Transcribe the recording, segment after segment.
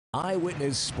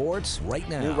Eyewitness Sports right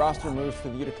now. New roster moves for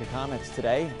the Utica Comets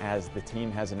today, as the team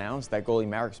has announced that goalie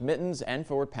Mitens and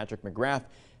forward Patrick McGrath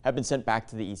have been sent back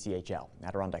to the ECHL.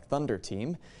 Adirondack Thunder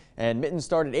team. And Mitens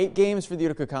started 8 games for the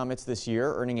Utica Comets this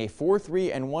year, earning a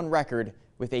 4-3-1 record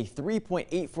with a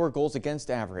 3.84 goals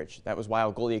against average. That was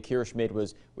while goalie Akira Schmid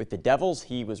was with the Devils.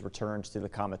 He was returned to the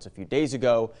Comets a few days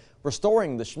ago,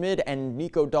 restoring the Schmid and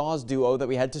Nico Dawes duo that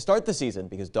we had to start the season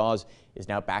because Dawes is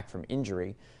now back from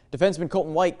injury. Defenseman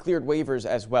Colton White cleared waivers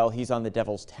as well. He's on the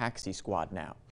Devils taxi squad now.